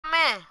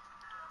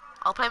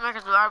Oh,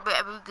 playmakers are be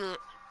good.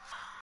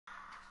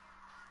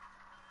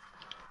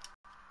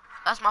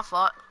 That's my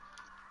fault.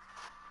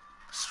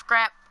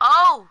 Scrap.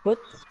 Oh! What?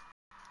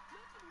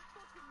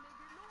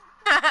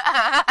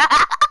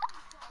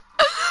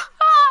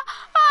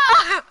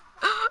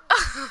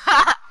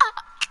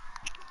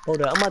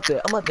 Hold on, I'm about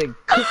to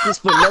cook this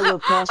vanilla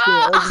pasta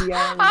and ugly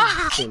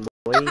ass.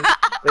 Wait.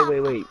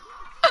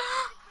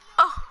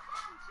 Oh.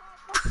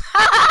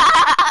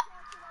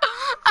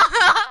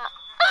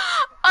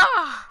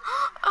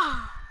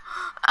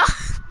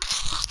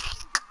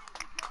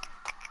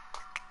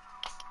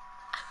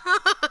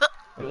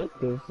 What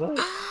the fuck?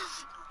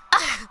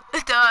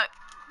 Dog.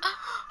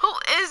 Who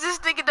is this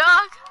nigga,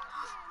 dog?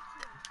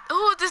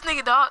 Who is this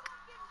nigga, dog?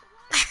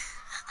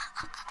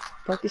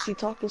 Fuck is he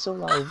talking so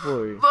loud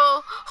for?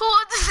 Bro, who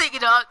is this nigga,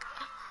 dog?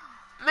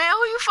 Man,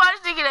 who you find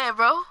this nigga at,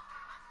 bro?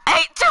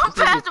 Hey, jump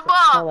past the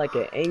ball. Sound like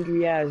an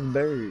angry ass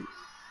bird.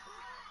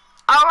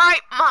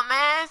 Alright, my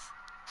man.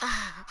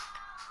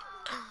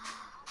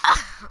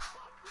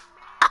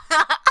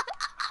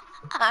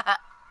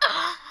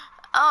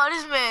 Oh,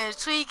 this man is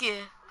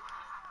tweaking.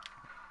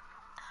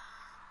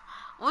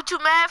 What you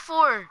mad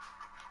for?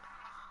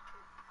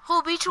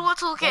 Who beat you on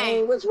 2K?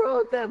 Hey, what's wrong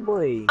with that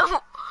boy?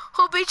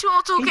 Who beat you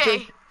on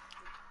 2K?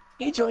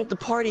 He joined the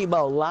party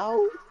about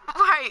loud.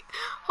 Right.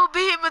 Who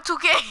beat him in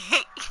 2K?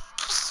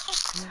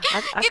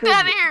 Get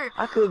out of here.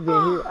 I could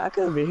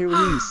have been here what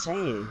he was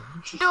saying.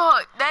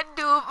 Dog, that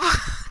dude.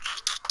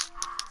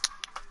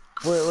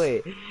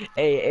 Wait.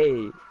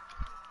 Hey.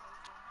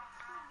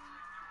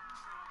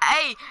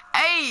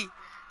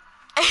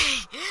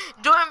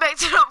 Join back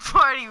to the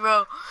party,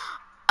 bro.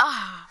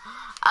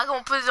 I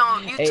gonna put it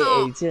on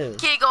YouTube. Hey, Tim.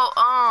 Kid go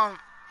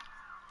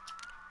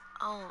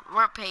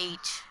front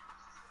page.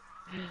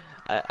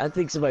 I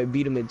think somebody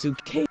beat him in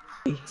 2K.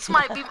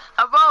 Somebody beat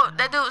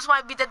bro,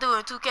 somebody beat that dude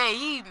in 2K.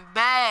 He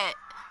mad.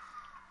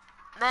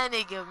 That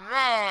nigga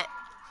mad.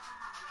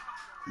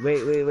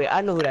 Wait.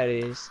 I know who that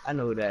is.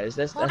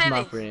 That's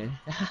my friend.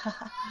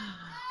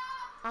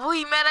 What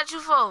he mad at you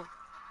for?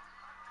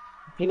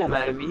 He not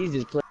mad at me. He's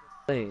just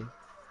playing.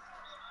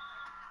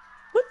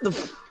 What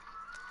the?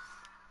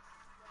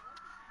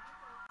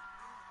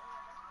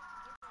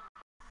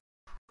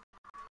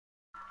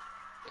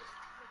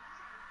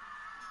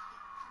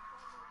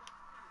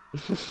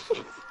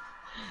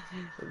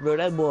 Bro,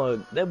 that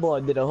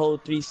boy did a whole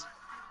three.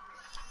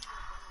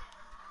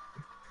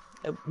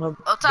 The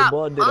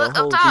ball did a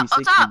whole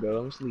 360, bro.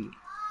 I'm asleep.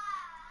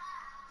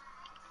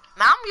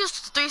 Man, I'm used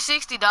to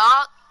 360,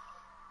 dog.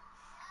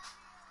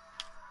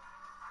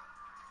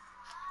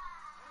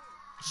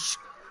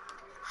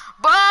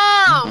 Bro,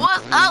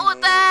 what's up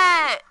with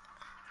that?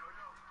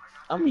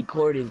 I'm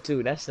recording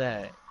too. That's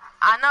sad.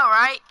 I know,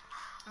 right?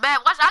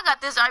 Bad, watch. I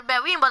got this. Alright,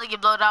 bad. We ain't about to get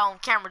blowed out on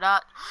camera,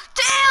 dog.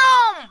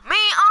 Damn, me,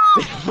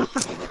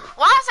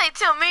 why I say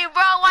Tim, me,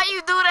 bro? Why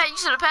you do that? You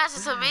should have passed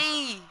it to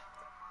me.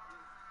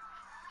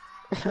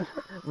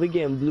 We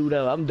getting blued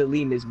up. I'm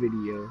deleting this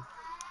video.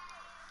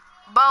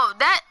 Bro,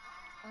 that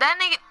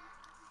nigga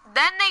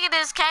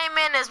just came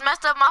in and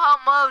messed up my whole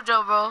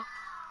mojo, bro.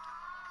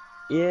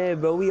 Yeah,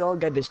 bro. We all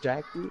got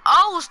distracted.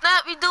 Oh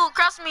snap! You dude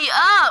crossed me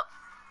up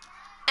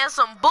and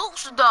some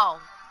boots, though.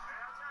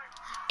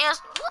 And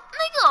what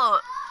nigga?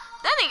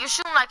 That nigga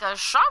shooting like a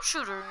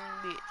sharpshooter,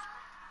 bitch.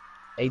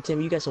 Hey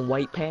Tim, you got some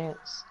white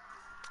pants?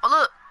 Oh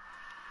look.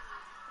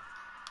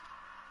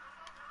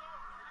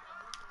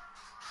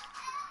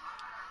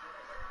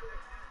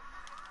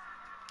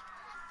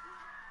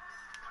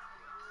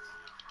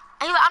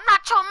 Hey, I'm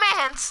not your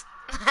man's.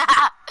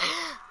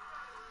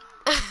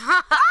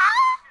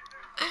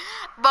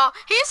 Bro,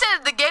 he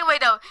said the gateway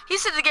though. He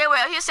said the gateway.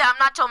 He said I'm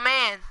not your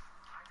man.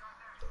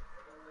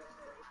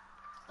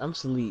 I'm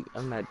asleep.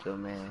 I'm not your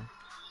man.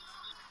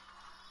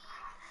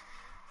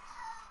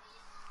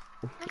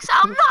 He said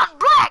I'm not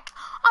black.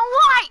 I'm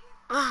white.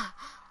 I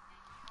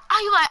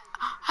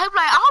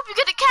hope you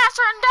get the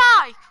cancer and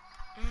die.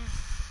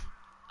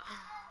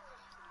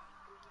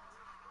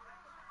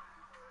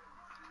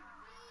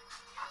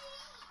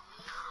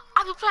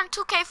 I've been playing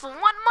 2K for 1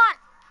 month.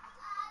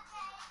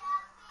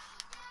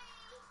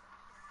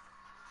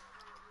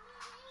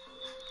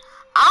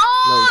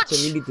 No, Tim,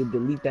 you need to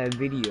delete that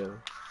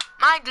video.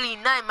 I ain't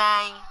deleting nothing,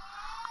 man.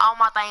 All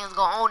my things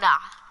go on now.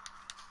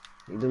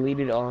 You delete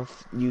it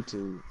off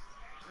YouTube.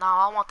 No,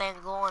 all my things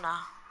go on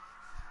now.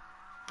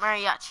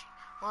 Mariachi.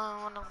 Hey,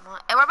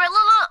 right back,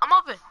 look, I'm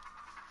open.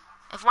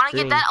 If when I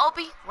get that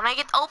open, when I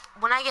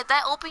get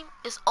that open,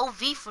 it's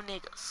OV for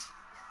niggas.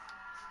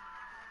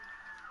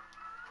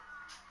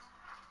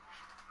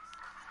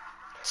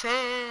 10.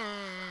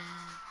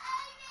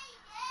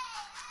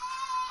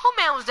 Who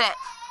man was that?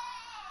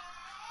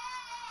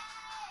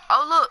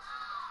 Oh look.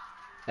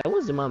 That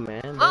wasn't my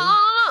man.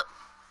 Look.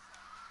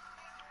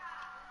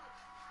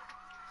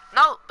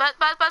 No, pass.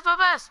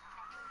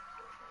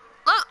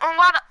 Look on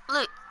water.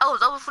 Look. Oh,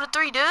 it's over for the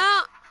 3,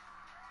 dude.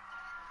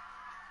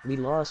 We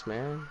lost,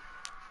 man.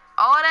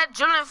 All that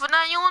drilling for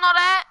nothing. You don't know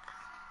that?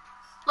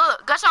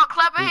 Look, got y'all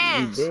clapping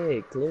hands. We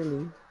did,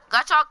 clearly.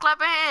 Got y'all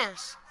clapping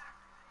hands.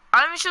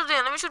 Alright, let me shoot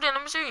then. Let me shoot then.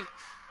 Let me see.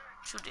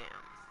 Shoot then.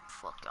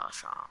 Fuck y'all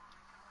shot.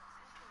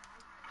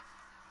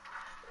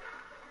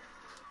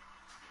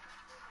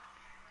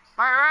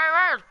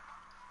 Right.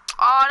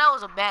 Oh, that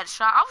was a bad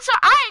shot.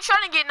 I ain't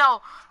trying to get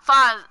no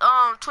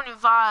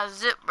 25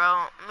 zip, bro.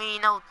 I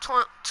mean, no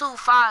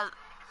 25. I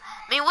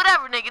mean,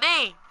 whatever, nigga. They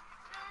ain't.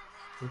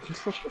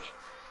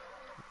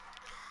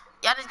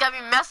 Y'all niggas got me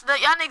messed up.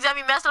 Y'all niggas got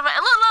me messed up.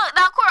 Look,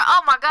 down court.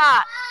 Oh my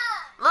god.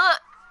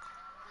 Look.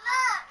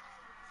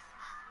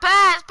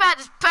 Pass,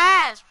 just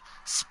pass.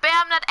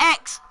 Spam that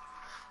X.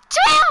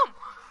 Damn,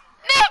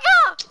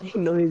 nigga. He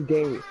know his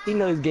game. He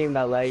know his game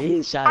not like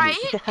he shot Alright,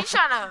 it. he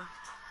tryna.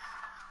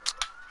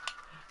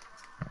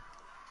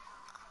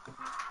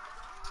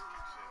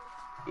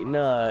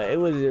 Nah, it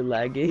wasn't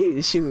like it. He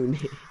was shooting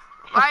it.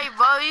 Right,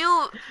 bro,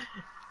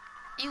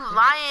 you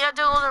lying? Your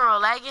dude wasn't real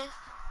lagging.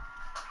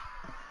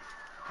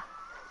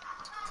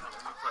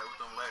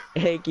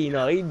 Heck, you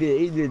know, he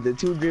did the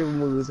 2 dribble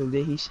moves and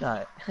then he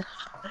shot.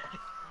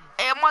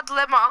 Hey, I'm about to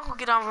let my uncle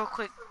get on real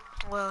quick.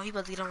 Well, he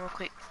about to get on real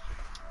quick.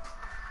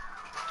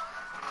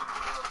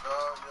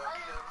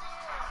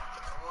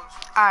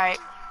 Alright.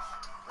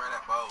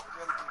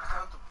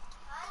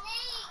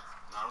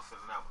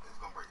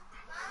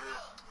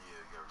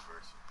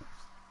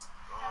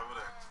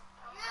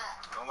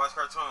 Don't watch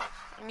cartoons.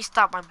 Let me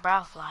stop my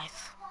breath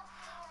life.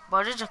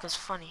 Bro, this joke is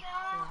funny.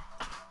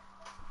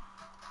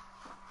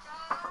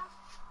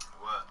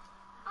 What?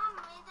 I'm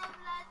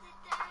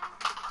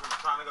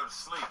trying to go to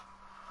sleep.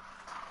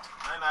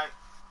 Night night.